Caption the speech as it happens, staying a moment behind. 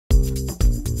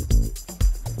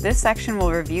This section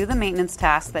will review the maintenance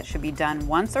tasks that should be done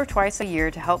once or twice a year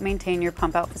to help maintain your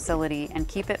pump-out facility and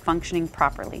keep it functioning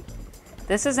properly.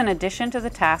 This is in addition to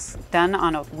the tasks done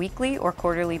on a weekly or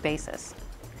quarterly basis.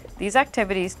 These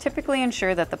activities typically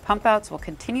ensure that the pump-outs will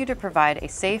continue to provide a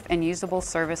safe and usable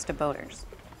service to boaters.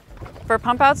 For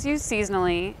pump-outs used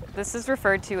seasonally, this is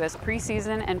referred to as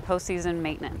pre-season and post-season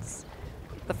maintenance.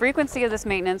 The frequency of this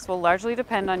maintenance will largely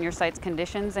depend on your site's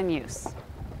conditions and use.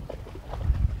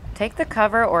 Take the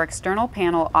cover or external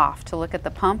panel off to look at the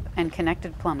pump and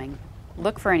connected plumbing.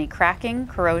 Look for any cracking,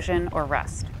 corrosion, or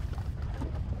rust.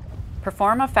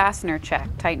 Perform a fastener check,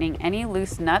 tightening any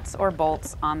loose nuts or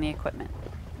bolts on the equipment.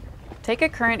 Take a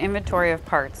current inventory of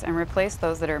parts and replace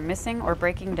those that are missing or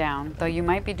breaking down, though you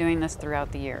might be doing this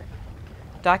throughout the year.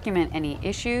 Document any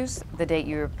issues, the date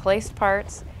you replaced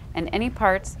parts, and any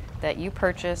parts that you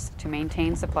purchased to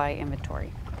maintain supply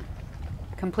inventory.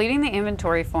 Completing the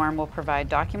inventory form will provide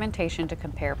documentation to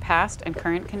compare past and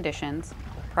current conditions,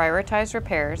 prioritize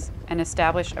repairs, and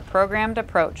establish a programmed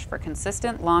approach for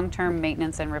consistent long-term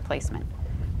maintenance and replacement.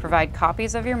 Provide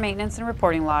copies of your maintenance and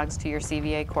reporting logs to your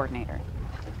CVA coordinator.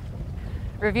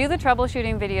 Review the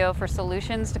troubleshooting video for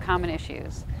solutions to common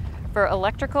issues. For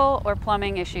electrical or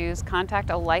plumbing issues,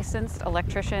 contact a licensed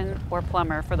electrician or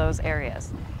plumber for those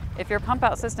areas. If your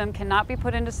pump-out system cannot be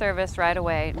put into service right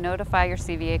away, notify your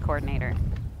CVA coordinator.